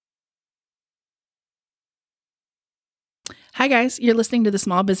Hi guys, you're listening to the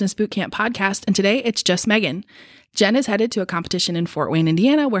Small Business Bootcamp podcast, and today it's just Megan. Jen is headed to a competition in Fort Wayne,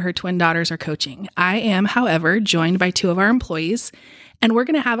 Indiana, where her twin daughters are coaching. I am, however, joined by two of our employees, and we're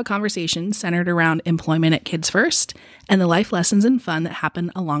going to have a conversation centered around employment at Kids First and the life lessons and fun that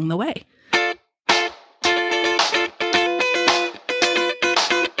happen along the way.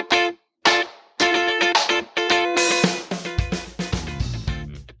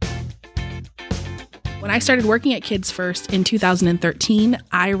 When I started working at Kids First in 2013,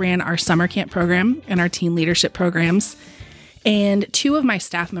 I ran our summer camp program and our teen leadership programs. And two of my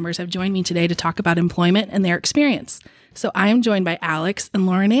staff members have joined me today to talk about employment and their experience. So I am joined by Alex and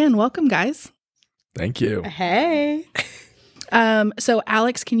Lauren Ann. Welcome, guys. Thank you. Hey. So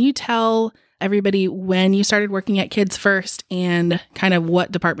Alex, can you tell everybody when you started working at Kids First and kind of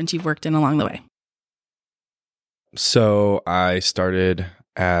what departments you've worked in along the way? So I started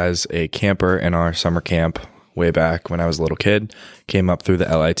as a camper in our summer camp way back when I was a little kid. Came up through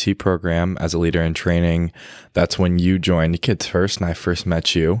the LIT program as a leader in training. That's when you joined Kids First and I first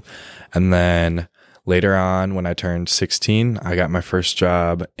met you. And then later on, when I turned 16, I got my first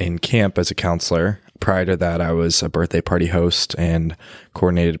job in camp as a counselor. Prior to that, I was a birthday party host and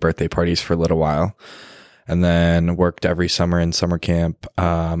coordinated birthday parties for a little while. And then worked every summer in summer camp.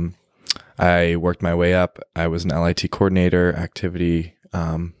 I worked my way up. I was an LIT coordinator, activity.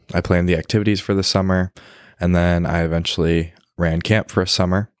 I planned the activities for the summer, and then I eventually ran camp for a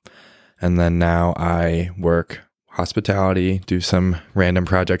summer. And then now I work hospitality, do some random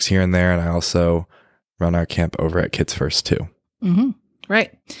projects here and there, and I also run our camp over at Kids First too. Mm-hmm.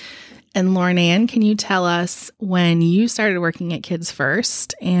 Right. And Lauren Ann, can you tell us when you started working at Kids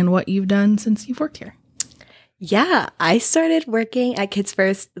First and what you've done since you've worked here? Yeah, I started working at Kids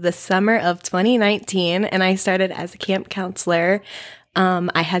First the summer of 2019, and I started as a camp counselor.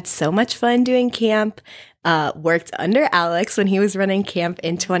 I had so much fun doing camp, worked under Alex when he was running camp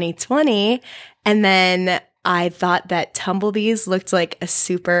in 2020. And then I thought that Tumblebees looked like a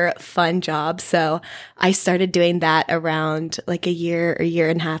super fun job. So I started doing that around like a year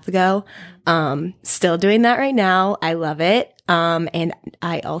and a half ago. Still doing that right now. I love it. And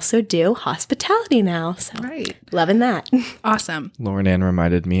I also do hospitality now. So right. Loving that. Awesome. Lauren Ann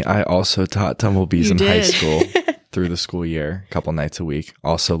reminded me, I also taught Tumblebees in high school. Through the school year, a couple nights a week.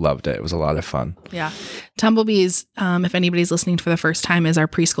 Also loved it. It was a lot of fun. Yeah. Tumblebees, if anybody's listening for the first time, is our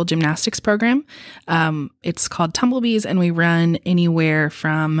preschool gymnastics program. It's called Tumblebees, and we run anywhere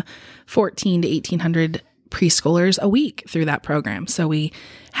from 14 to 1,800 preschoolers a week through that program. So we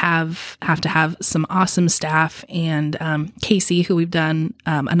have to have some awesome staff, and Casey, who we've done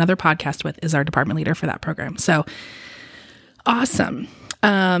another podcast with, is our department leader for that program. So awesome.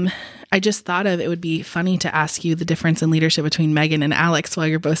 I just thought it would be funny to ask you the difference in leadership between Megan and Alex while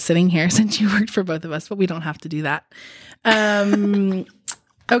you're both sitting here, since you worked for both of us, but we don't have to do that.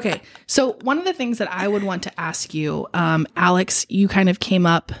 Okay. So one of the things that I would want to ask you, Alex, you kind of came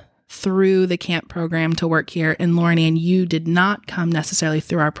up through the camp program to work here, and Lauren Ann, you did not come necessarily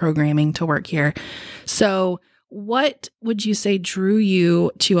through our programming to work here. So what would you say drew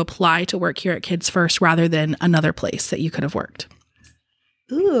you to apply to work here at Kids First rather than another place that you could have worked?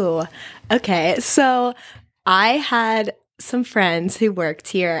 Ooh, okay. So I had some friends who worked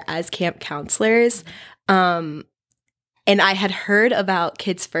here as camp counselors. And I had heard about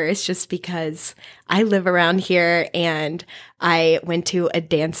Kids First just because I live around here and I went to a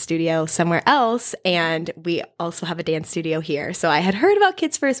dance studio somewhere else, and we also have a dance studio here. So I had heard about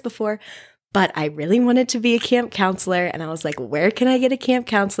Kids First before, but I really wanted to be a camp counselor, and I was like, where can I get a camp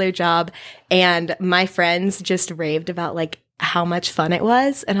counselor job? And my friends just raved about like how much fun it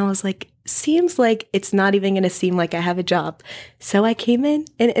was. And I was like, seems like it's not even going to seem like I have a job. So I came in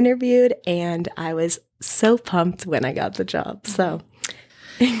and interviewed, and I was so pumped when I got the job. So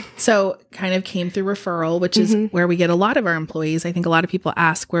kind of came through referral, which is where we get a lot of our employees. I think a lot of people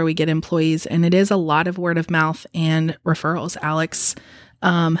ask where we get employees, and it is a lot of word of mouth and referrals. Alex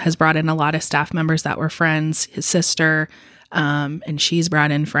has brought in a lot of staff members that were friends, his sister, and she's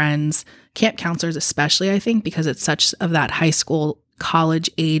brought in friends, camp counselors especially, I think, because it's such of that high school, college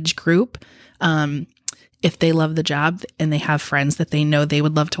age group. If they love the job and they have friends that they know they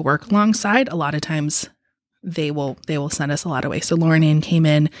would love to work alongside, a lot of times they will send us a lot of ways. So Lauren Ann came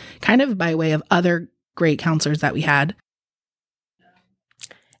in kind of by way of other great counselors that we had.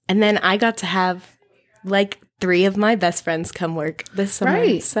 And then I got to have like 3 of my best friends come work this summer.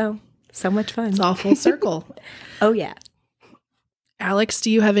 Right. So much fun. It's all full circle. Oh, yeah. Alex, do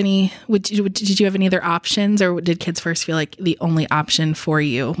you have any, did you have any other options, or did Kids First feel like the only option for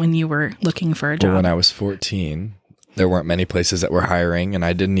you when you were looking for a job? Well, when I was 14, there weren't many places that were hiring, and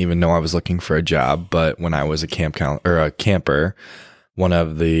I didn't even know I was looking for a job. But when I was a camper, one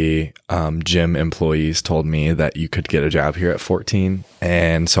of the gym employees told me that you could get a job here at 14.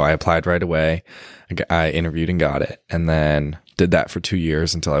 And so I applied right away. I interviewed and got it, and then did that for 2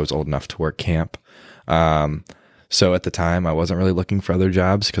 years until I was old enough to work camp. So at the time, I wasn't really looking for other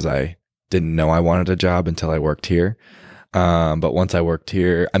jobs because I didn't know I wanted a job until I worked here. But once I worked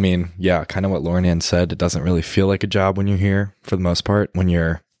here, I mean, yeah, kind of what Lauren Ann said, it doesn't really feel like a job when you're here for the most part. When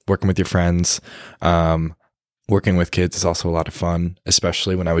you're working with your friends, working with kids is also a lot of fun,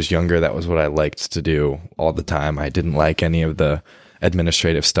 especially when I was younger. That was what I liked to do all the time. I didn't like any of the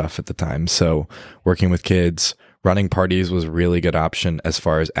administrative stuff at the time. So working with kids, running parties was a really good option as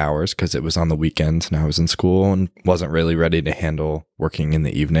far as hours because it was on the weekends and I was in school and wasn't really ready to handle working in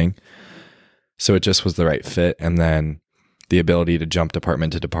the evening. So it just was the right fit. And then the ability to jump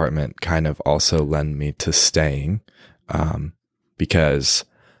department to department kind of also lent me to staying because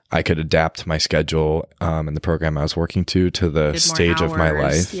I could adapt my schedule and the program I was working to the stage of my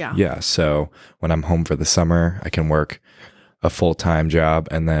life. Yeah. So when I'm home for the summer, I can work a full-time job.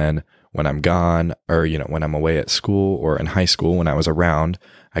 And then when I'm gone or, when I'm away at school or in high school, when I was around,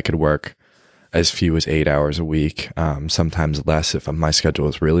 I could work as few as 8 hours a week, sometimes less if my schedule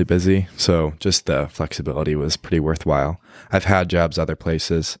is really busy. So just the flexibility was pretty worthwhile. I've had jobs other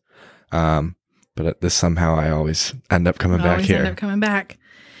places, but this somehow I always end up coming back here.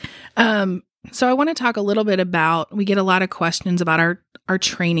 So I want to talk a little bit about, we get a lot of questions about our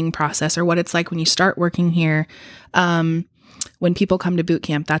training process or what it's like when you start working here. When people come to boot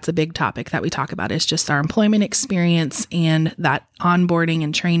camp, that's a big topic that we talk about is just our employment experience and that onboarding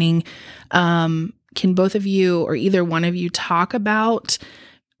and training. Can both of you or either one of you talk about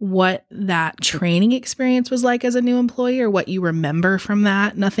what that training experience was like as a new employee or what you remember from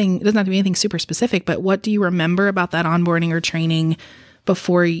that? It doesn't have to be anything super specific, but what do you remember about that onboarding or training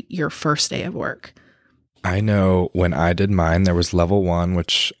before your first day of work? I know when I did mine, there was level 1,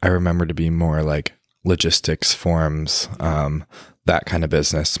 which I remember to be more like logistics, forms, that kind of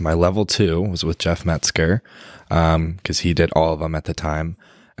business. My level 2 was with Jeff Metzger because he did all of them at the time.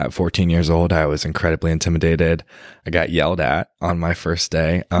 At 14 years old, I was incredibly intimidated. I got yelled at on my first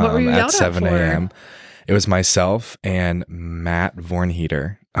day at 7 a.m. It was myself and Matt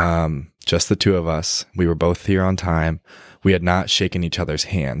Vornheater, just the two of us. We were both here on time. We had not shaken each other's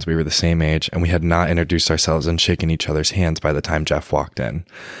hands. We were the same age, and we had not introduced ourselves and shaken each other's hands by the time Jeff walked in.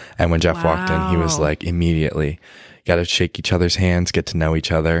 And when Jeff walked in, he was like, immediately, got to shake each other's hands, get to know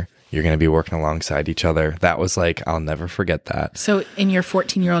each other. You're going to be working alongside each other. That was like, I'll never forget that. So in your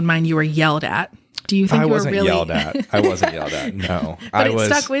 14-year-old mind, you were yelled at. Do you think I you were wasn't really yelled at? I wasn't yelled at. No. But it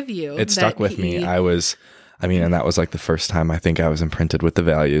stuck with you. It stuck with me. And that was like the first time I think I was imprinted with the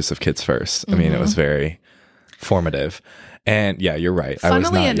values of Kids First. I mean, it was very formative. And yeah, you're right.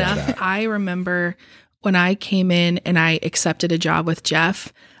 Funnily enough, I remember when I came in and I accepted a job with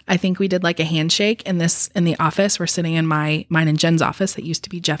Jeff, I think we did like a handshake in the office. We're sitting in mine and Jen's office. That used to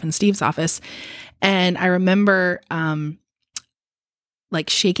be Jeff and Steve's office. And I remember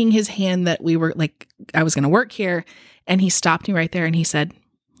like shaking his hand that we were like, I was going to work here. And he stopped me right there and he said,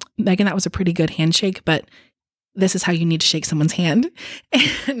 Megan, that was a pretty good handshake, but this is how you need to shake someone's hand.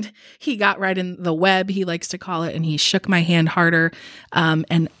 And he got right in the web, he likes to call it, and he shook my hand harder,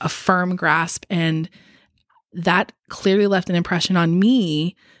 and a firm grasp. And that clearly left an impression on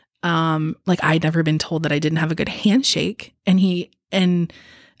me. Like I'd never been told that I didn't have a good handshake. And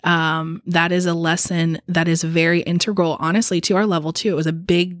that is a lesson that is very integral, honestly, to our level 2. It was a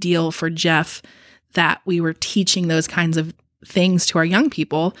big deal for Jeff that we were teaching those kinds of things to our young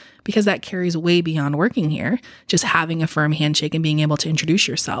people because that carries way beyond working here, just having a firm handshake and being able to introduce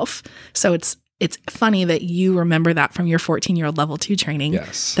yourself. So it's funny that you remember that from your 14-year-old level 2 training.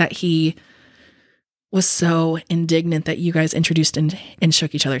 Yes. That he was so indignant that you guys introduced and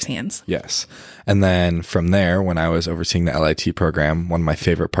shook each other's hands. Yes. And then from there, when I was overseeing the LIT program, one of my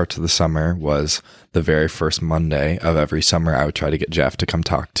favorite parts of the summer was the very first Monday of every summer. I would try to get Jeff to come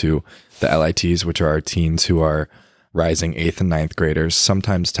talk to the LITs, which are our teens who are rising 8th and 9th graders,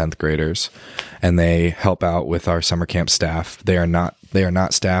 sometimes 10th graders, and they help out with our summer camp staff. They are not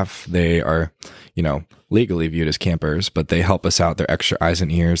staff. They are, legally viewed as campers, but they help us out. They're extra eyes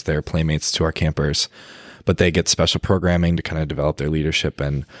and ears. They're playmates to our campers, but they get special programming to kind of develop their leadership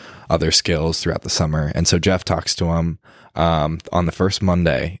and other skills throughout the summer. And so Jeff talks to them on the first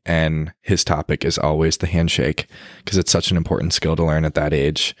Monday, and his topic is always the handshake because it's such an important skill to learn at that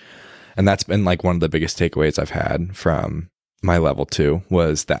age. And that's been like one of the biggest takeaways I've had from my level 2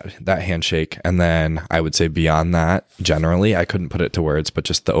 was that handshake. And then I would say beyond that, generally, I couldn't put it to words, but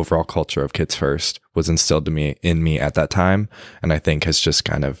just the overall culture of Kids First was instilled in me at that time. And I think has just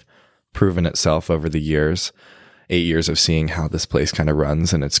kind of proven itself over the years, 8 years of seeing how this place kind of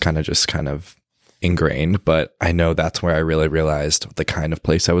runs. And it's kind of ingrained. But I know that's where I really realized the kind of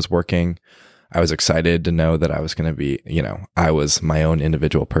place I was working. I was excited to know that I was going to be, I was my own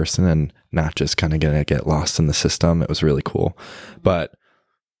individual person and not just kind of going to get lost in the system. It was really cool. But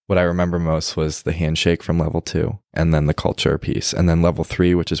what I remember most was the handshake from level 2 and then the culture piece. And then level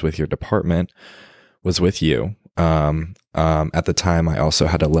 3, which is with your department, was with you. At the time, I also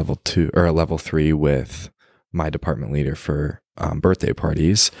had a level 2 or a level 3 with my department leader for birthday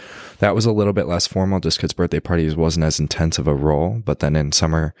parties. That was a little bit less formal just because birthday parties wasn't as intense of a role. But then in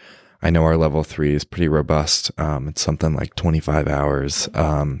summer, I know our level 3 is pretty robust. It's something like 25 hours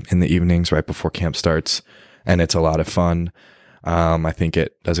in the evenings right before camp starts. And it's a lot of fun. I think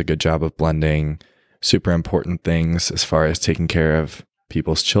it does a good job of blending super important things as far as taking care of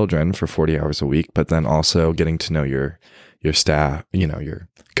people's children for 40 hours a week, but then also getting to know your staff, your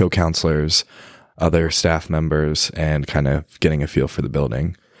co-counselors, other staff members, and kind of getting a feel for the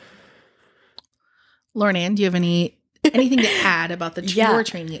building. Lauren, do you have anything to add about your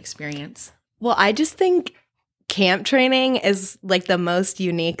training experience? Well, I just think camp training is like the most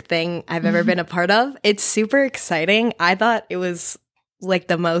unique thing I've ever been a part of. It's super exciting. I thought it was like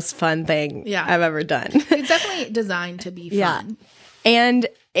the most fun thing I've ever done. It's definitely designed to be fun. Yeah. And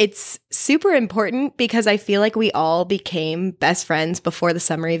it's super important because I feel like we all became best friends before the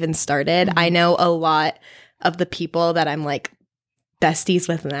summer even started. I know a lot of the people that I'm like besties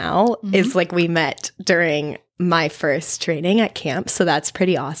with now is like we met during my first training at camp. So that's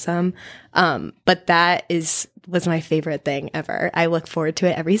pretty awesome. But that was my favorite thing ever. I look forward to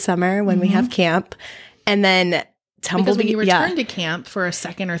it every summer when we have camp. And then because when you return to camp for a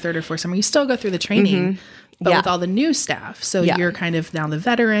second or third or fourth summer, you still go through the training, but with all the new staff. So you're kind of now the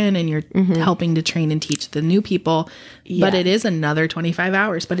veteran and you're helping to train and teach the new people. But it is another 25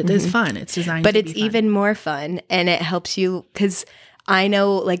 hours, but it is fun. It's designed to be fun. But it's even more fun. And it helps you because I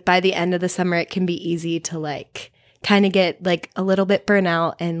know like by the end of the summer, it can be easy to like kind of get like a little bit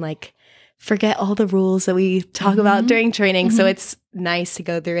burnout and like forget all the rules that we talk about during training. So it's nice to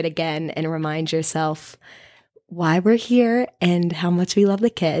go through it again and remind yourself why we're here and how much we love the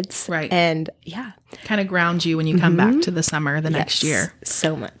kids. Right. And kind of ground you when you come back to the summer the next year.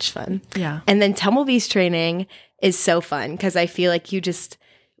 So much fun. Yeah. And then Tumblebees training is so fun because I feel like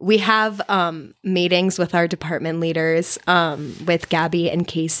we have meetings with our department leaders, with Gabby and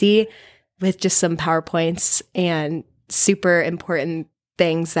Casey, with just some PowerPoints and super important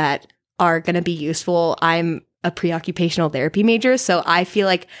things that are going to be useful. I'm a pre-occupational therapy major, so I feel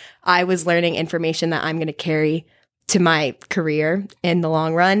like I was learning information that I'm going to carry to my career in the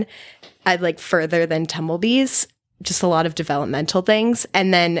long run. I'd like further than Tumblebees, just a lot of developmental things.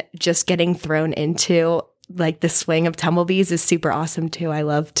 And then just getting thrown into like the swing of Tumblebees is super awesome too. I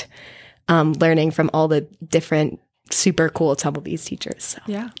loved learning from all the different super cool Tumblebees teachers. So,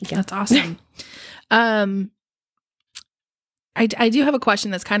 yeah, that's awesome. I do have a question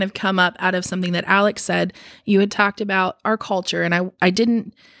that's kind of come up out of something that Alex said. You had talked about our culture, and I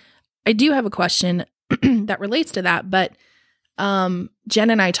do have a question that relates to that, but Jen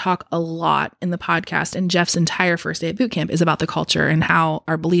and I talk a lot in the podcast, and Jeff's entire first day at boot camp is about the culture and how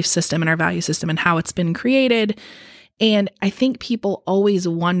our belief system and our value system and how it's been created. And I think people always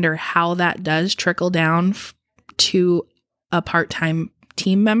wonder how that does trickle down to a part-time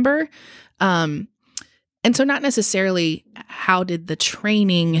team member. And so not necessarily how did the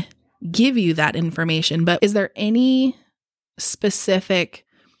training give you that information, but is there any specific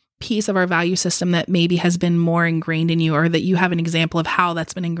piece of our value system that maybe has been more ingrained in you, or that you have an example of how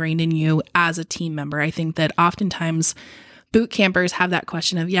that's been ingrained in you as a team member? I think that oftentimes boot campers have that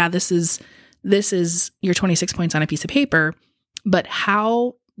question of, this is your 26 points on a piece of paper, but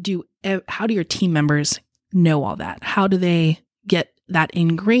how do your team members know all that? How do they get that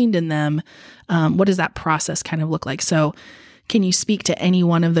ingrained in them? What does that process kind of look like? So can you speak to any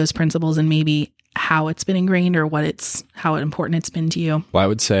one of those principles and maybe how it's been ingrained or how important it's been to you? Well, I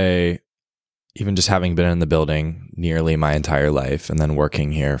would say even just having been in the building nearly my entire life and then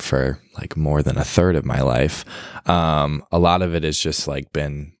working here for like more than a third of my life, a lot of it has just like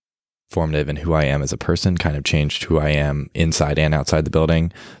been formative in who I am as a person, kind of changed who I am inside and outside the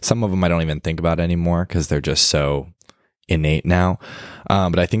building. Some of them I don't even think about anymore because they're just so innate now.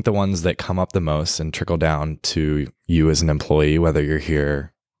 But I think the ones that come up the most and trickle down to you as an employee, whether you're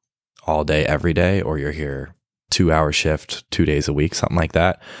here all day, every day, or you're here 2-hour shift, 2 days a week, something like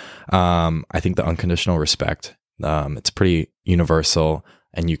that. I think the unconditional respect It's pretty universal,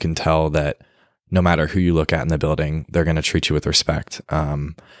 and you can tell that no matter who you look at in the building, they're going to treat you with respect.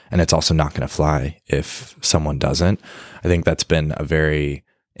 And it's also not going to fly if someone doesn't. I think that's been a very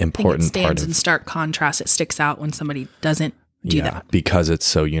important part of, in stark contrast. It sticks out when somebody doesn't do that, because it's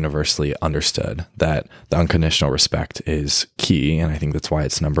so universally understood that the unconditional respect is key. And I think that's why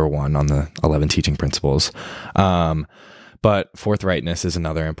it's number one on the 11 teaching principles. But forthrightness is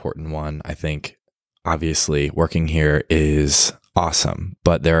another important one. I think obviously working here is awesome,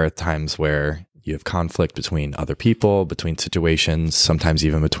 but there are times where you have conflict between other people, between situations, sometimes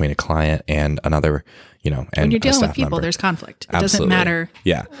even between a client and another, and when you're dealing with people, member. there's conflict. It Absolutely. doesn't matter.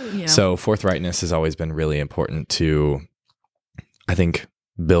 Yeah. So forthrightness has always been really important to, I think,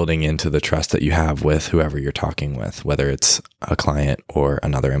 building into the trust that you have with whoever you're talking with, whether it's a client or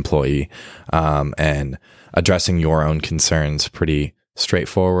another employee, and addressing your own concerns pretty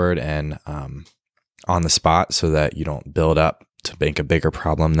straightforward and on the spot so that you don't build up to make a bigger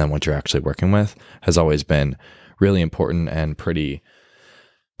problem than what you're actually working with has always been really important and pretty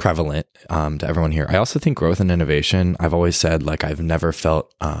prevalent to everyone here. I also think growth and innovation, I've always said, like, I've never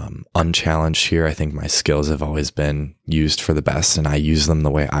felt unchallenged here. I think my skills have always been used for the best, and I use them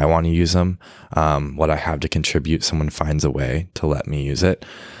the way I want to use them. What I have to contribute, someone finds a way to let me use it.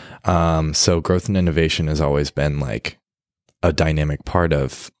 So growth and innovation has always been like a dynamic part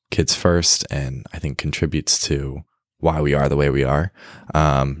of Kids First, and I think contributes to why we are the way we are.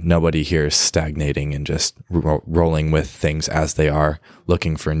 Nobody here is stagnating and just rolling with things as they are.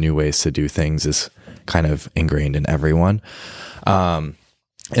 Looking for new ways to do things is kind of ingrained in everyone. And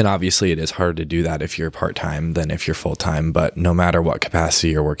obviously it is harder to do that if you're part-time than if you're full-time, but no matter what capacity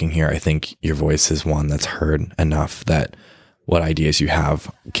you're working here, I think your voice is one that's heard enough that what ideas you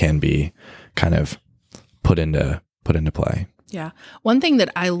have can be kind of put into play. Yeah. One thing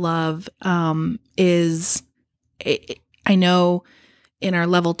that I love is I know in our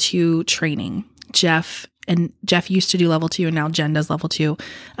level 2 training, Jeff used to do level 2 and now Jen does level 2.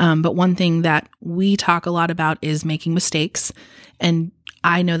 But one thing that we talk a lot about is making mistakes. And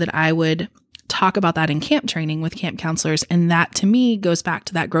I know that I would talk about that in camp training with camp counselors. And that to me goes back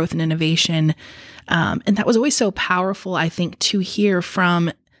to that growth and innovation. And that was always so powerful, I think, to hear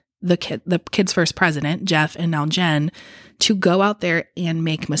from the Kids First president, Jeff, and now Jen, to go out there and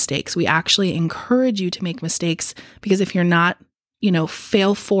make mistakes. We actually encourage you to make mistakes because if you're not,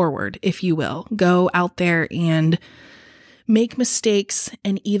 fail forward, if you will, go out there and make mistakes,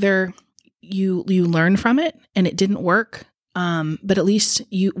 and either you learn from it and it didn't work, but at least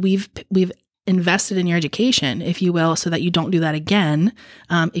we've invested in your education, if you will, so that you don't do that again.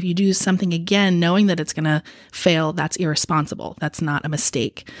 If you do something again, knowing that it's going to fail, that's irresponsible. That's not a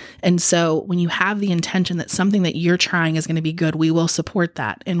mistake. And so when you have the intention that something that you're trying is going to be good, we will support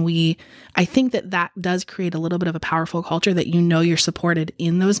that. And I think that does create a little bit of a powerful culture that you're supported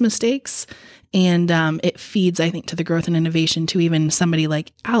in those mistakes. And it feeds, I think, to the growth and innovation to even somebody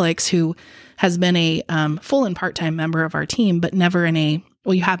like Alex, who has been a full and part-time member of our team, but never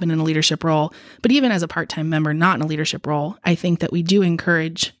you have been in a leadership role, but even as a part-time member, not in a leadership role, I think that we do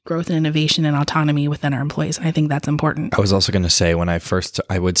encourage growth and innovation and autonomy within our employees. And I think that's important. I was also going to say when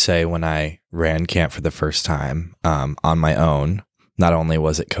I ran camp for the first time on my own, not only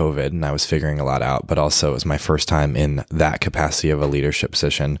was it COVID and I was figuring a lot out, but also it was my first time in that capacity of a leadership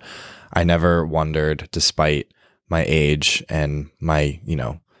position. I never wondered, despite my age and my,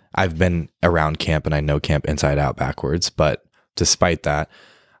 I've been around camp and I know camp inside out backwards, but despite that,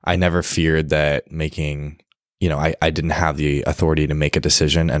 I never feared that I didn't have the authority to make a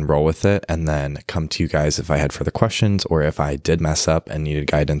decision and roll with it and then come to you guys if I had further questions or if I did mess up and needed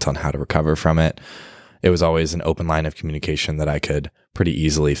guidance on how to recover from it. It was always an open line of communication that I could pretty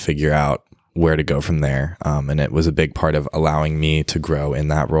easily figure out where to go from there. And it was a big part of allowing me to grow in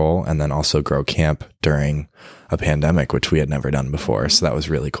that role and then also grow camp during a pandemic, which we had never done before. So that was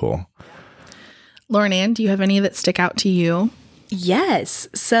really cool. Lauren Ann, do you have any that stick out to you? Yes.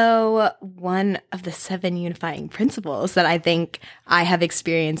 So one of the 7 unifying principles that I think I have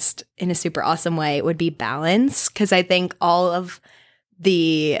experienced in a super awesome way would be balance. Because I think all of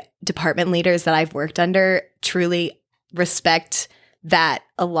the department leaders that I've worked under truly respect that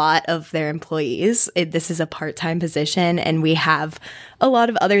a lot of their employees, this is a part-time position and we have a lot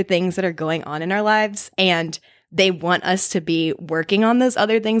of other things that are going on in our lives. And they want us to be working on those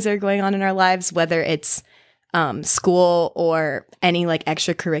other things that are going on in our lives, whether it's school or any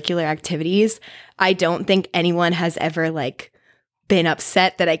extracurricular activities. I don't think anyone has ever been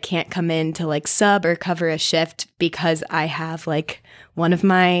upset that I can't come in to sub or cover a shift because I have one of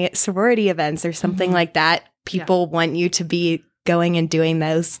my sorority events or something like that. People want you to be going and doing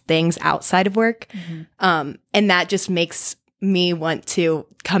those things outside of work. And that just makes me want to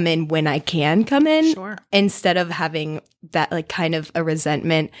come in when I can come in, instead of having that like kind of a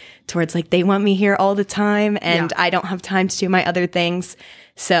resentment towards like they want me here all the time and I don't have time to do my other things.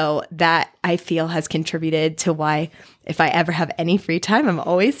 So that I feel has contributed to why if I ever have any free time, I'm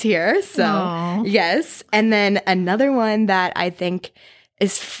always here. So yes. And then another one that I think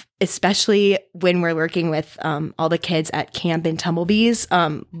is especially when we're working with all the kids at camp and Tumblebees,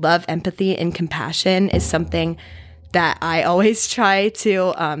 love, empathy, and compassion is something that I always try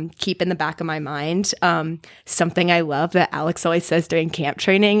to keep in the back of my mind. Something I love that Alex always says during camp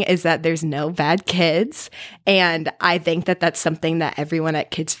training is that there's no bad kids. And I think that that's something that everyone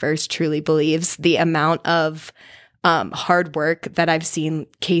at Kids First truly believes. The amount of hard work that I've seen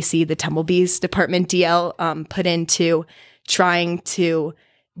Casey, the Tumblebees department DL, put into trying to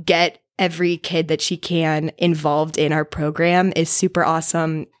get every kid that she can involved in our program is super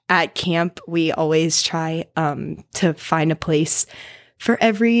awesome. At camp, we always try to find a place for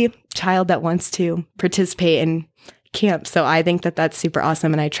every child that wants to participate in camp. So I think that that's super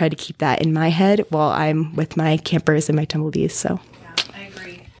awesome. And I try to keep that in my head while I'm with my campers and my Tumblebees. So yeah, I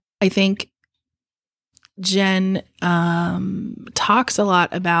agree. I think Jen talks a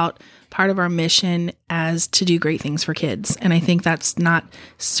lot about part of our mission as to do great things for kids. And I think that's not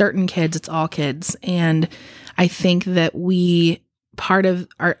certain kids, it's all kids. And I think that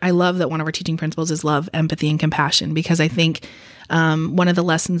I love that one of our teaching principles is love, empathy, and compassion, because I think one of the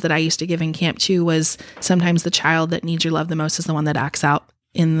lessons that I used to give in camp too was sometimes the child that needs your love the most is the one that acts out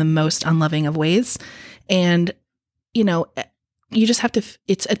in the most unloving of ways. And, you just have to,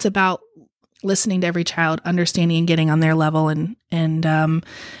 it's about listening to every child, understanding and getting on their level. And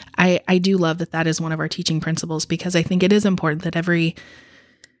I do love that is one of our teaching principles, because I think it is important that every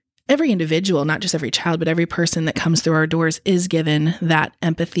individual, not just every child, but every person that comes through our doors is given that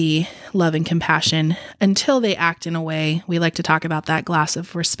empathy, love, and compassion until they act in a way, we like to talk about that glass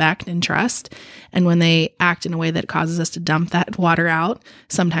of respect and trust. And when they act in a way that causes us to dump that water out,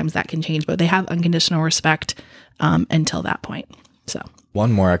 sometimes that can change, but they have unconditional respect until that point. So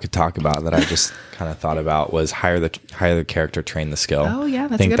one more I could talk about that I just kind of thought about was hire the character, train the skill. Oh yeah,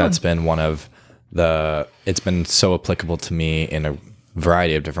 that's I think a good that's been one of it's been so applicable to me in a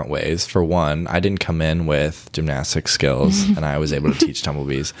variety of different ways. For one, I didn't come in with gymnastics skills and I was able to teach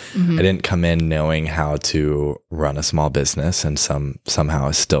Tumblebees. I didn't come in knowing how to run a small business and somehow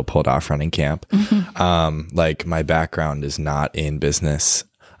I still pulled off running camp. Like my background is not in business.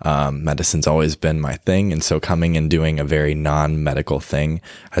 Medicine's always been my thing. And so coming and doing a very non-medical thing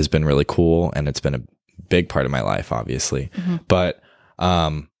has been really cool. And it's been a big part of my life, obviously. But,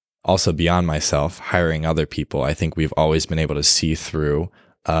 also beyond myself, hiring other people, I think we've always been able to see through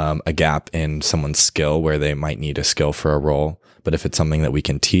a gap in someone's skill where they might need a skill for a role. But if it's something that we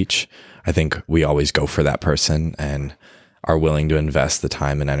can teach, I think we always go for that person and are willing to invest the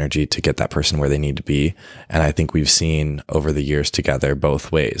time and energy to get that person where they need to be. And I think we've seen over the years together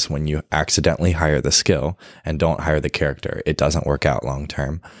both ways. When you accidentally hire the skill and don't hire the character, it doesn't work out long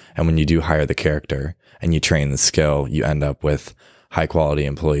term. And when you do hire the character and you train the skill, you end up with high quality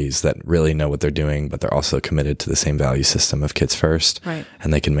employees that really know what they're doing, but they're also committed to the same value system of Kids First. Right.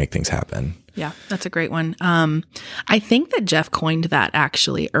 And they can make things happen. Yeah, that's a great one. I think that Jeff coined that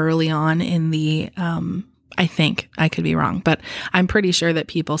actually early on in the, I think, I could be wrong, but I'm pretty sure that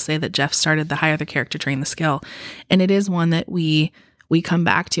people say that Jeff started the hire the character, train the skill. And it is one that we come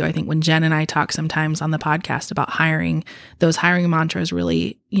back to. I think when Jen and I talk sometimes on the podcast about hiring, those hiring mantras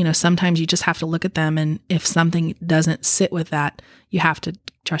really, sometimes you just have to look at them. And if something doesn't sit with that, you have to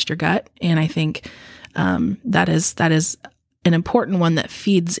trust your gut. And I think that is an important one that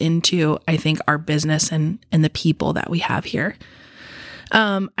feeds into, I think, our business and the people that we have here.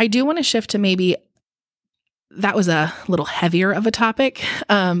 I do want to shift to maybe, that was a little heavier of a topic,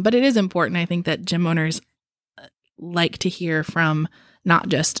 but it is important. I think that gym owners like to hear from not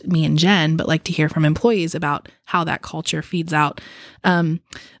just me and Jen, but like to hear from employees about how that culture feeds out.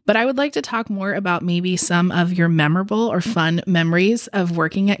 But I would like to talk more about maybe some of your memorable or fun memories of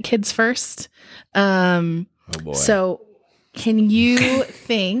working at Kids First. Oh boy. So can you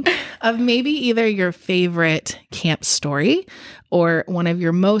think of maybe either your favorite camp story or one of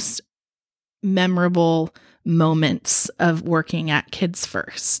your most memorable moments of working at Kids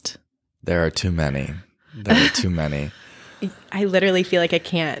First? There are too many. I literally feel like I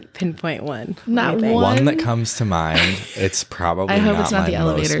can't pinpoint one. Not one. One that comes to mind. It's probably I hope not it's not my the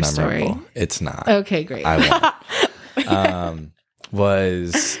elevator most memorable. story. It's not. Okay, great. I won't.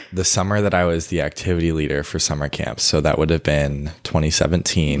 was the summer that I was the activity leader for summer camps. So that would have been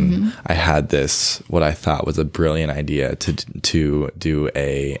 2017. I had this, what I thought was a brilliant idea to do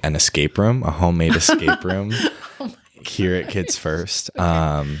an escape room, a homemade escape room here at Kids First.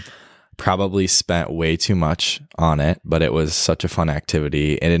 Probably spent way too much on it, but it was such a fun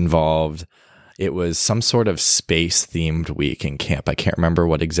activity. It was some sort of space themed week in camp. I can't remember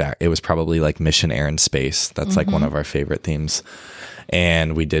it was probably like Mission Air and Space. That's like one of our favorite themes.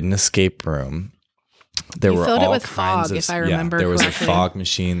 And we did an escape room. There were filled all it with kinds fog, of, if I remember there was correctly. a fog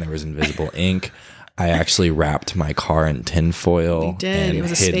machine. There was invisible ink. I actually wrapped my car in tinfoil. You did. And It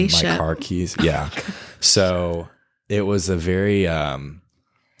was a hid spaceship. my car keys. Yeah. So it was a very It's a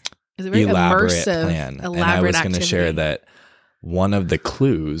very elaborate immersive, plan. elaborate And I was going to activity. share that one of the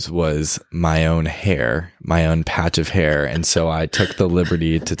clues was my own hair, my own patch of hair. And so I took the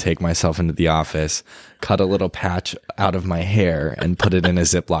liberty to take myself into the office, cut a little patch out of my hair and put it in a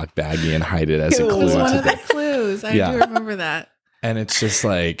Ziploc baggie and hide it as a It clue. was one to of the clues. I Yeah. do remember that. And it's just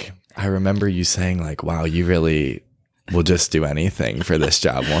like, I remember you saying like, wow, you really will just do anything for this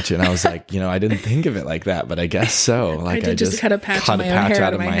job, won't you? And I was like, I didn't think of it like that, but I guess so. Like did just cut a patch of my own hair out of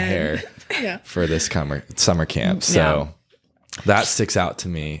out of my my hair head. Yeah. for this summer camp. So that sticks out to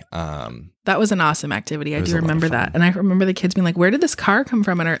me. That was an awesome activity. I was do a lot of remember fun. that. And I remember the kids being like, where did this car come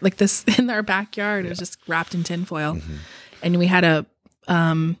from? In our backyard. It was just wrapped in tinfoil. And we had a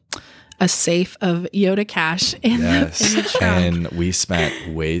safe of Yoda cash in the trunk. And we spent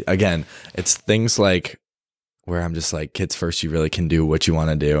again, it's things like where I'm just like, Kids First, you really can do what you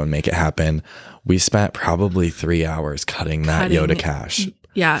want to do and make it happen. We spent probably 3 hours cutting that Yoda cash.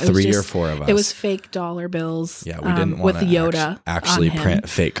 Yeah, it Three was or four of us. It was fake dollar bills. Yeah, we didn't want with to Yoda actually on him. print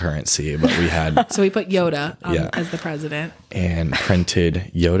fake currency, but we had So we put Yoda Yeah. as the president. and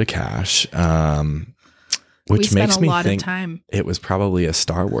printed Yoda cash, We which spent makes a me lot think of time, it was probably a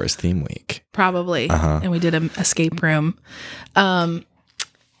Star Wars theme week. probably, Uh-huh. and we did an escape room. And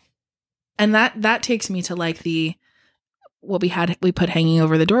that takes me to like what we put hanging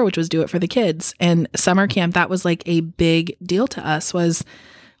over the door, which was do it for the kids. And summer camp, that was like a big deal to us. Was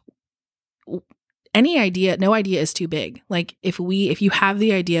no idea is too big. Like if you have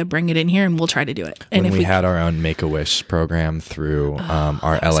the idea, bring it in here and we'll try to do it. And When if we had our own Make-A-Wish program through our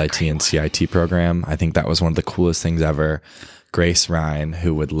that was a LIT great and CIT program, I think that was one of the coolest things ever. Grace Ryan,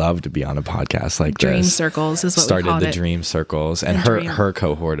 who would love to be on a podcast like Dream this, Circles is what we started called the it. Dream Circles and Dream. her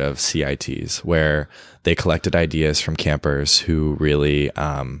cohort of CITs, where they collected ideas from campers who really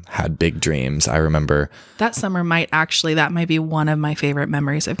had big dreams. I remember That summer that might be one of my favorite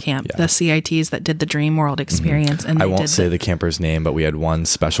memories of camp. The CITs that did the Dream World experience. And I they won't did say the camper's name, but we had one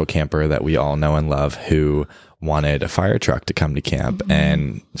special camper that we all know and love who wanted a fire truck to come to camp. Mm-hmm.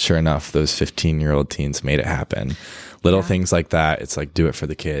 And sure enough, those 15-year-old teens made it happen. Little things like that. It's like, do it for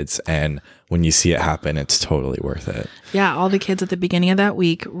the kids. And when you see it happen, it's totally worth it. Yeah, all the kids at the beginning of that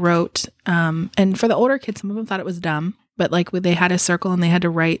week wrote, and for the older kids, some of them thought it was dumb, but like they had a circle and they had to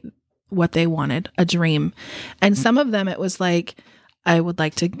write what they wanted, a dream. And some of them, it was like, I would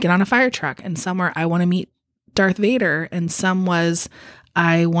like to get on a fire truck. And some were, I want to meet Darth Vader. And some was,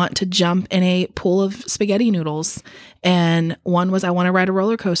 I want to jump in a pool of spaghetti noodles. And one was, I want to ride a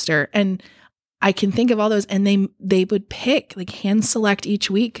roller coaster. And I can think of all those, and they would pick, like hand select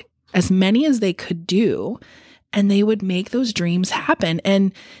each week as many as they could do, and they would make those dreams happen.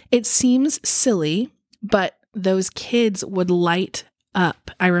 And it seems silly, but those kids would light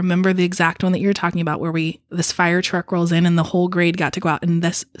up. I remember the exact one that you're talking about where this fire truck rolls in and the whole grade got to go out, and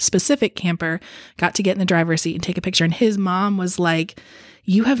this specific camper got to get in the driver's seat and take a picture. And his mom was like,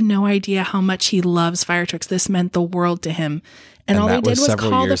 you have no idea how much he loves fire trucks. This meant the world to him. And all they that did was was several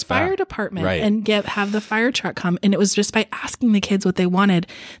call the years fire back. department Right. and have the fire truck come. And it was just by asking the kids what they wanted.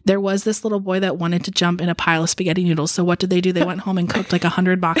 There was this little boy that wanted to jump in a pile of spaghetti noodles. So what did they do? They went home and cooked like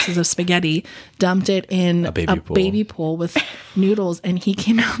 100 boxes of spaghetti, dumped it in a baby pool with noodles. And he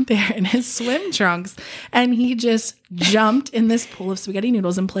came out there in his swim trunks and he just jumped in this pool of spaghetti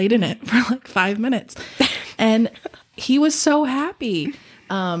noodles and played in it for like 5 minutes. And he was so happy.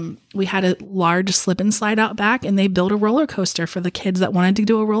 We had a large slip and slide out back, and they built a roller coaster for the kids that wanted to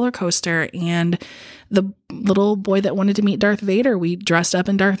do a roller coaster. And the little boy that wanted to meet Darth Vader, we dressed up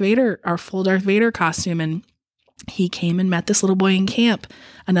in Darth Vader, our full Darth Vader costume. And he came and met this little boy in camp.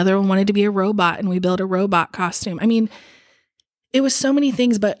 Another one wanted to be a robot, and we built a robot costume. I mean, it was so many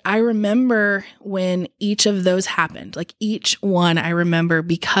things, but I remember when each of those happened, like each one I remember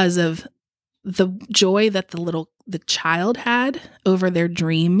because of the joy that the child had over their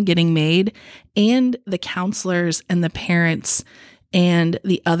dream getting made, and the counselors and the parents and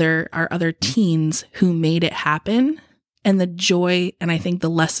our other teens who made it happen. and the joy, and I think the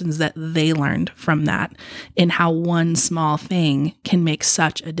lessons that they learned from that, and how one small thing can make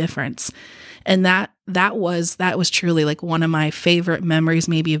such a difference. And that was truly like one of my favorite memories,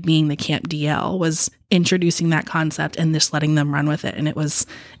 maybe, of being the Camp DL, was introducing that concept and just letting them run with it. And it was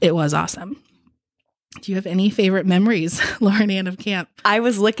awesome. Do you have any favorite memories, Lauren Ann, of camp? I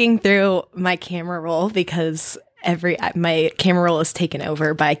was looking through my camera roll because my camera roll is taken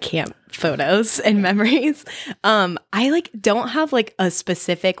over by camp photos and memories. I like don't have like a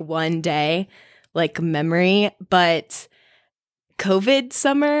specific one day like memory, but COVID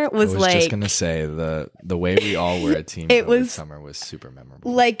summer was like, I was just gonna say the way we all were a team. It COVID was summer was super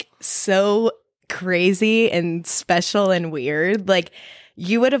memorable, like so crazy and special and weird. Like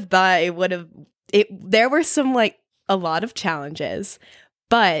you would have thought it would have. There were some like a lot of challenges,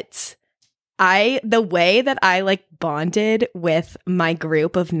 but the way that I like bonded with my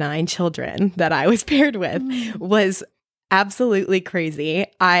group of 9 children that I was paired with was absolutely crazy.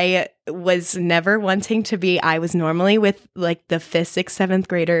 I was never wanting to be. I was normally with like the 5th, 6th, 7th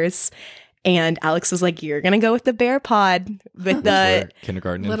graders, and Alex was like, "You're gonna go with the bear pod with the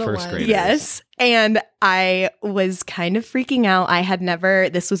kindergarten and little first ones." graders." Yes, and I was kind of freaking out.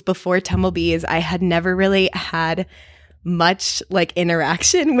 This was before Tumblebees. I had never really had much like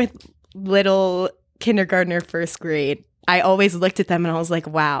interaction with little kindergartner, first grade. I always looked at them and I was like,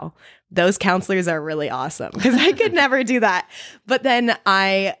 wow, those counselors are really awesome, because I could never do that. But then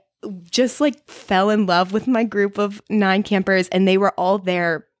I just like fell in love with my group of 9 campers, and they were all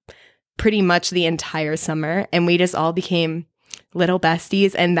there pretty much the entire summer, and we just all became little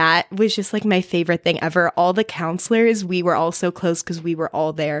besties. And that was just like my favorite thing ever. All the counselors, we were all so close because we were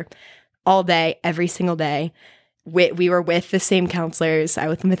all there all day, every single day. We were with the same counselors. I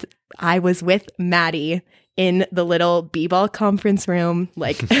was with Maddie in the little b-ball conference room,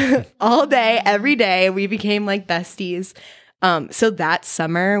 like all day, every day. We became like besties. So that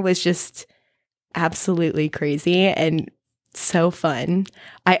summer was just absolutely crazy and so fun.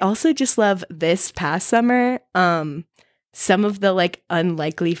 I also just love this past summer, some of the like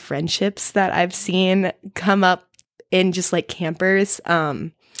unlikely friendships that I've seen come up in just like campers.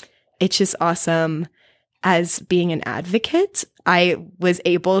 It's just awesome. As being an advocate, I was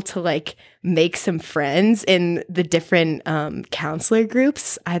able to like make some friends in the different counselor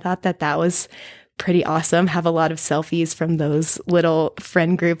groups. I thought that was pretty awesome. Have a lot of selfies from those little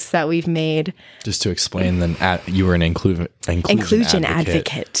friend groups that we've made. Just to explain, then you were an inclusion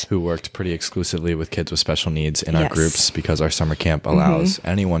advocate who worked pretty exclusively with kids with special needs in our groups, because our summer camp allows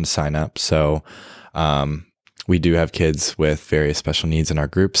anyone to sign up. So we do have kids with various special needs in our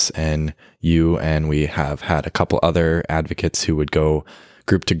groups, and we have had a couple other advocates who would go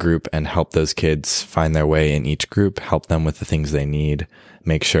group to group and help those kids find their way in each group, help them with the things they need,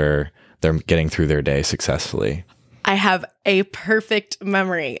 make sure they're getting through their day successfully. I have a perfect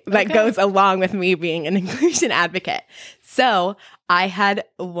memory that goes along with me being an inclusion advocate. So I had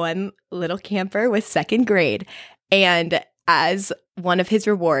one little camper with 2nd grade, and as one of his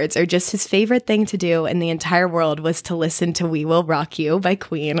rewards, or just his favorite thing to do in the entire world, was to listen to We Will Rock You by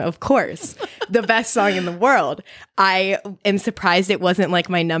Queen, of course, the best song in the world. I am surprised it wasn't like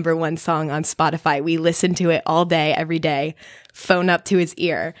my number 1 song on Spotify. We listened to it all day, every day, phone up to his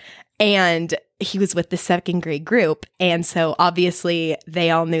ear. And he was with the 2nd grade group, and so obviously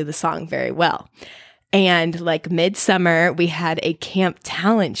they all knew the song very well. And like midsummer, we had a camp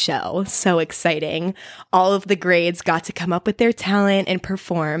talent show. So exciting. All of the grades got to come up with their talent and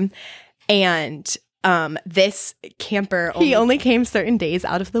perform. And this camper, he only came certain days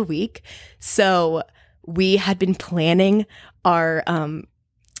out of the week. So we had been planning our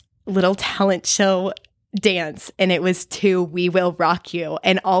little talent show dance, and it was to We Will Rock You.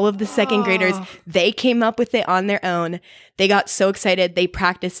 And all of the 2nd graders, they came up with it on their own. They got so excited. They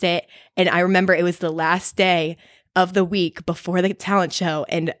practiced it. And I remember it was the last day of the week before the talent show,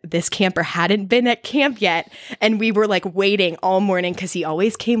 and this camper hadn't been at camp yet. And we were like waiting all morning because he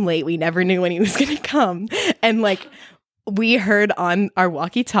always came late. We never knew when he was going to come. And like, we heard on our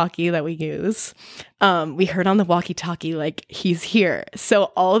walkie-talkie that we use, we heard on the walkie-talkie, like, he's here. So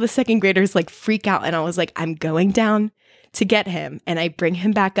all of the 2nd graders like freak out. And I was like, I'm going down to get him. And I bring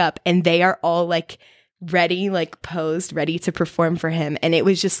him back up, and they are all like ready, like posed, ready to perform for him. And it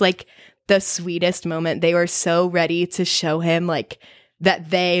was just like the sweetest moment. They were so ready to show him like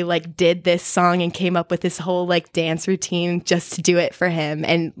that they like did this song and came up with this whole like dance routine just to do it for him.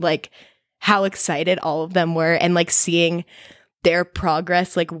 And like how excited all of them were, and like seeing their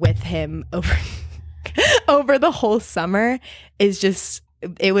progress like with him over the whole summer is just,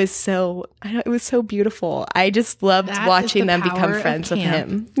 it was so beautiful. I just loved watching them become friends with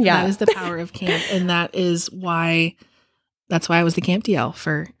him. Yeah. That is the power of camp. And that is why that's why I was the camp DL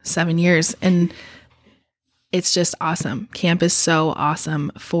for 7 years. And it's just awesome. Camp is so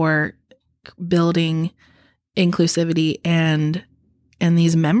awesome for building inclusivity and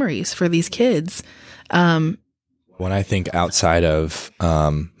these memories for these kids. When I think outside of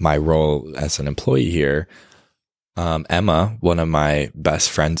my role as an employee here, Emma, one of my best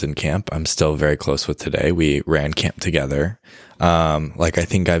friends in camp, I'm still very close with today. We ran camp together. I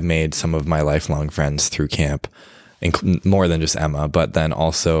think I've made some of my lifelong friends through camp, more than just Emma, but then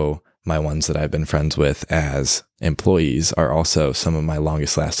also my ones that I've been friends with as employees are also some of my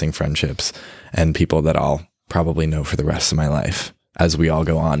longest lasting friendships and people that I'll probably know for the rest of my life as we all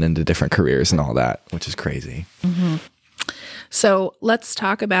go on into different careers and all that, which is crazy. Mm-hmm. So let's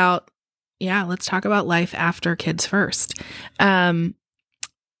talk about life after Kids First.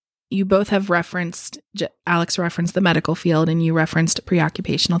 You both have referenced, Alex referenced the medical field and you referenced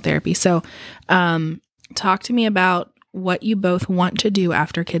preoccupational therapy. So talk to me about what you both want to do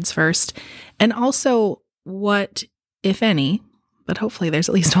after Kids First, and also what, if any, but hopefully there's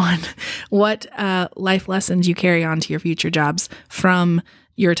at least one, what life lessons you carry on to your future jobs from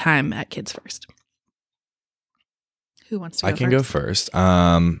your time at Kids First. Who wants to go I can first? go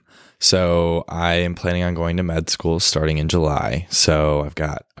first. So I am planning on going to med school starting in July. So I've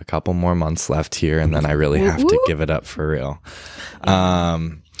got a couple more months left here, and then I really have to give it up for real.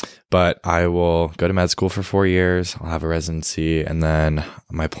 But I will go to med school for 4 years. I'll have a residency, and then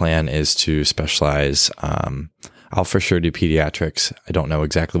my plan is to specialize. I'll for sure do pediatrics. I don't know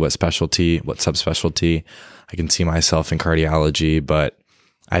exactly what subspecialty. I can see myself in cardiology, but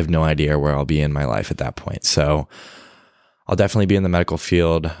I have no idea where I'll be in my life at that point. So I'll definitely be in the medical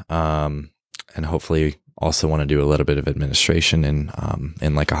field, and hopefully also want to do a little bit of administration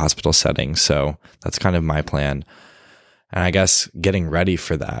in like a hospital setting. So that's kind of my plan. And I guess getting ready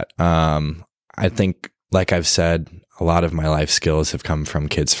for that. I think, like I've said, a lot of my life skills have come from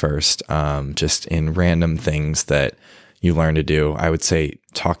Kids First, just in random things that you learn to do. I would say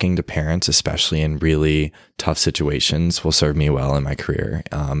talking to parents, especially in really tough situations, will serve me well in my career.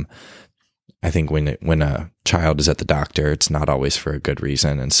 I think when a child is at the doctor, it's not always for a good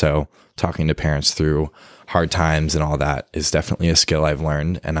reason. And so talking to parents through hard times and all that is definitely a skill I've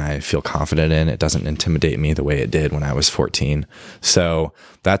learned, and I feel confident in. It doesn't intimidate me the way it did when I was 14. So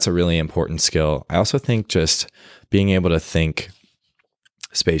that's a really important skill. I also think just being able to think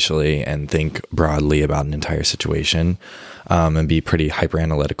spatially and think broadly about an entire situation, and be pretty hyper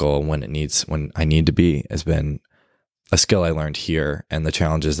analytical when I need to be, has been a skill I learned here. And the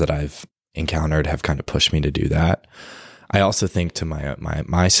challenges that I've encountered have kind of pushed me to do that. I also think to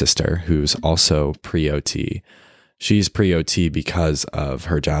my sister, who's also pre-OT. She's pre-OT because of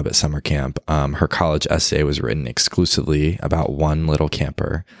her job at summer camp. Her college essay was written exclusively about one little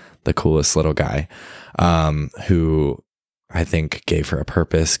camper, the coolest little guy, who I think gave her a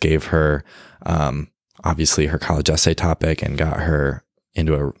purpose, gave her obviously her college essay topic, and got her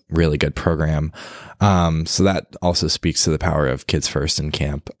into a really good program. So that also speaks to the power of Kids First in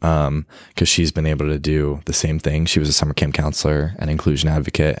camp, because she's been able to do the same thing. She was a summer camp counselor and inclusion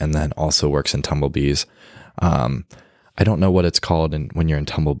advocate, and then also works in Tumblebees. I don't know what it's called when you're in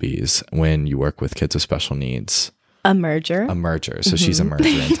Tumblebees, when you work with kids with special needs. A merger. So she's a merger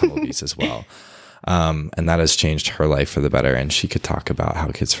in Tumblebees as well. And that has changed her life for the better. And she could talk about how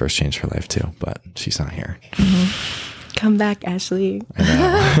Kids First changed her life too, but she's not here. Mm-hmm. Come back, Ashley,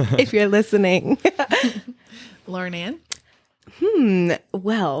 if you're listening. Lauren Ann?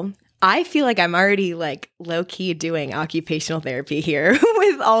 Well, I feel like I'm already like low key doing occupational therapy here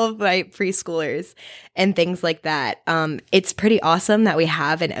with all of my preschoolers and things like that. It's pretty awesome that we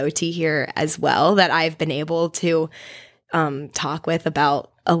have an OT here as well, that I've been able to talk with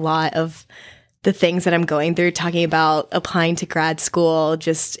about a lot of the things that I'm going through, talking about applying to grad school,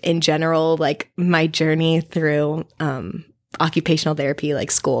 just in general, like my journey through occupational therapy, like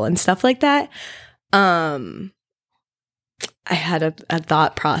school and stuff like that. I had a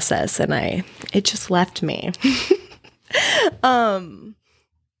thought process and it just left me.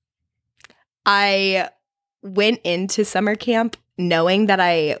 I went into summer camp knowing that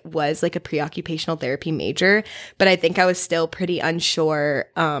I was like a preoccupational therapy major, but I think I was still pretty unsure.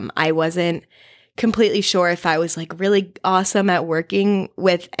 I wasn't completely sure if I was like really awesome at working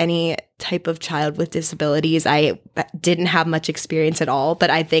with any type of child with disabilities. I didn't have much experience at all, but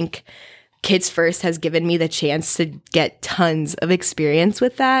I think Kids First has given me the chance to get tons of experience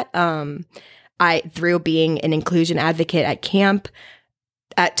with that. Through being an inclusion advocate at camp,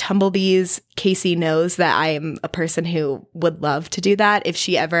 at Tumblebees, Casey knows that I am a person who would love to do that. If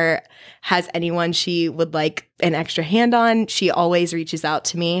she ever has anyone she would like an extra hand on, she always reaches out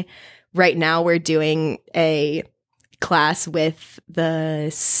to me. Right now, we're doing a class with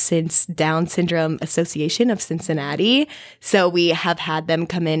the Down Syndrome Association of Cincinnati. So we have had them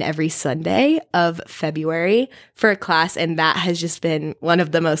come in every Sunday of February for a class. And that has just been one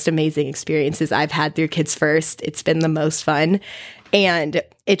of the most amazing experiences I've had through Kids First. It's been the most fun. And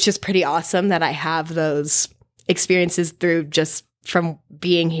it's just pretty awesome that I have those experiences through just from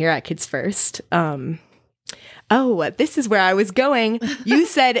being here at Kids First. Oh, this is where I was going. You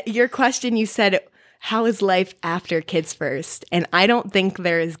said, your question, you said, how is life after Kids First? And I don't think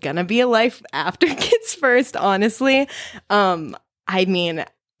there is going to be a life after Kids First, honestly. I mean,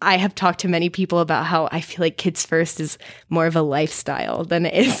 I have talked to many people about how I feel like Kids First is more of a lifestyle than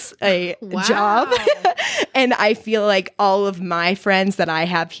it is a job. And I feel like all of my friends that I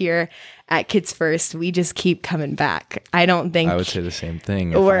have here at Kids First, we just keep coming back. I don't think I would say the same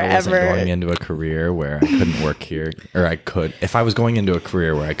thing. If I wasn't going into a career where I couldn't work here, or if I was going into a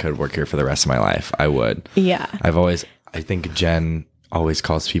career where I could work here for the rest of my life, I would. Yeah. I think Jen always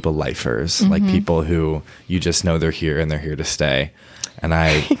calls people lifers, like people who you just know they're here and they're here to stay. And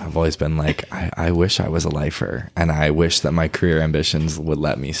I've always been like, I wish I was a lifer, and I wish that my career ambitions would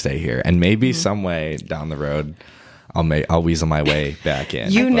let me stay here. And maybe some way down the road, I'll weasel my way back in.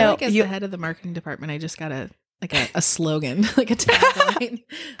 I feel like as the head of the marketing department, I just got a slogan, like a tagline,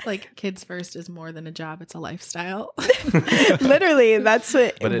 like Kids First is more than a job; it's a lifestyle. Literally, that's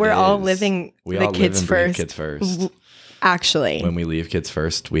what we're all living. We the all Kids live and First. breathe Kids First. Actually, when we leave Kids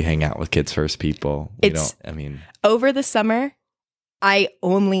First, we hang out with Kids First people. Over the summer, I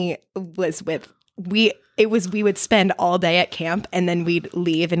only was with we would spend all day at camp, and then we'd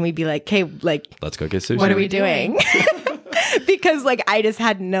leave and we'd be like, "Okay, let's go get sushi. What are we doing?" Because I just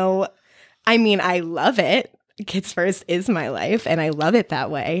had I love it. Kids First is my life, and I love it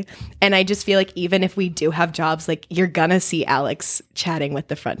that way. And I just feel like even if we do have jobs, you're gonna see Alex chatting with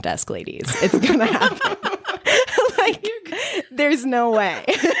the front desk ladies. It's gonna happen. There's no way.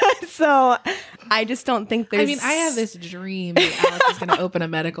 So I just don't think there's... I have this dream that Alex is going to open a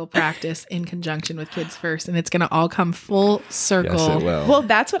medical practice in conjunction with Kids First, and it's going to all come full circle. Yes, it will. Well,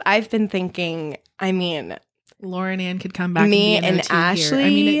 that's what I've been thinking. Lauren Ann could come back. Me and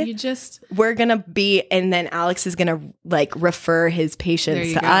Ashley. Here. We're going to be, and then Alex is going to refer his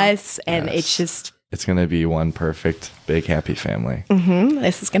patients to us, and it's just... It's going to be one perfect, big, happy family.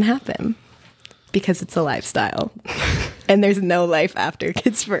 This is going to happen. Because it's a lifestyle. And there's no life after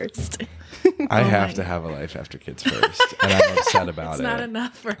Kids First. I have to have a life after Kids First. And I'm upset about it's it. Not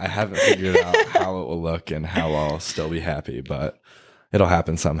enough. I haven't figured out how it will look and how I'll still be happy, but it'll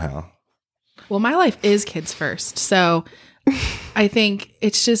happen somehow. Well, my life is Kids First. So I think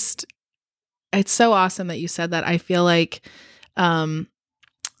it's so awesome that you said that. I feel like, I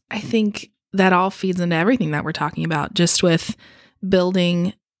think that all feeds into everything that we're talking about, just with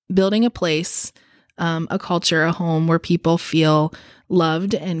building a place, a culture, a home where people feel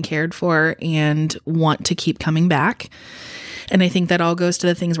loved and cared for and want to keep coming back. And I think that all goes to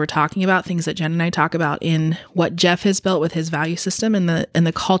the things we're talking about, things that Jen and I talk about in what Jeff has built with his value system and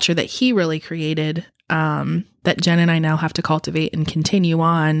the culture that he really created, that Jen and I now have to cultivate and continue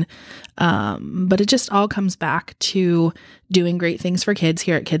on. But it just all comes back to doing great things for kids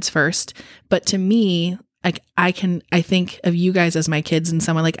here at Kids First. But to me, I think of you guys as my kids, and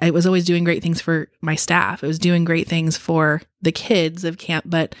someone I was always doing great things for my staff. I was doing great things for the kids of camp,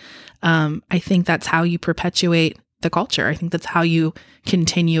 but I think that's how you perpetuate the culture. I think that's how you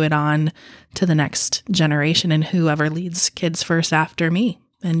continue it on to the next generation and whoever leads Kids First after me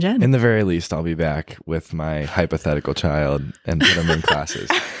and Jen. In the very least, I'll be back with my hypothetical child and put him in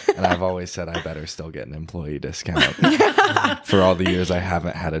classes. And I've always said I better still get an employee discount. For all the years I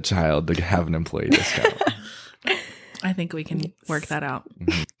haven't had a child to have an employee discount. I think we can work that out.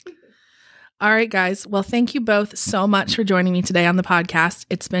 All right, guys. Well, thank you both so much for joining me today on the podcast.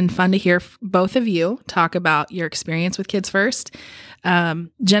 It's been fun to hear both of you talk about your experience with Kids First.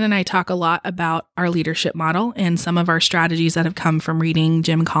 Jen and I talk a lot about our leadership model and some of our strategies that have come from reading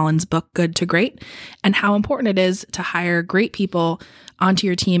Jim Collins' book, Good to Great, and how important it is to hire great people onto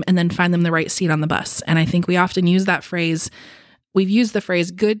your team and then find them the right seat on the bus. And I think we often use that phrase. We've used the phrase,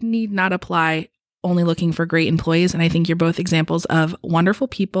 good need not apply, only looking for great employees. And I think you're both examples of wonderful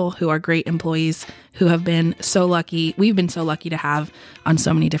people who are great employees who have been so lucky. We've been so lucky to have on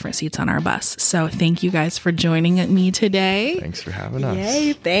so many different seats on our bus. So thank you guys for joining me today. Thanks for having us.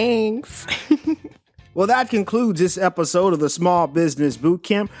 Yay, thanks. Well, that concludes this episode of the Small Business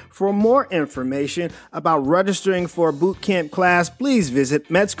Bootcamp. For more information about registering for a bootcamp class, please visit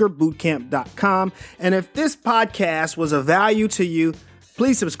metzgerbootcamp.com. And if this podcast was of value to you,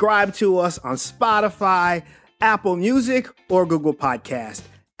 please subscribe to us on Spotify, Apple Music, or Google Podcast.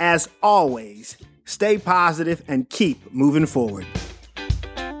 As always, stay positive, and keep moving forward.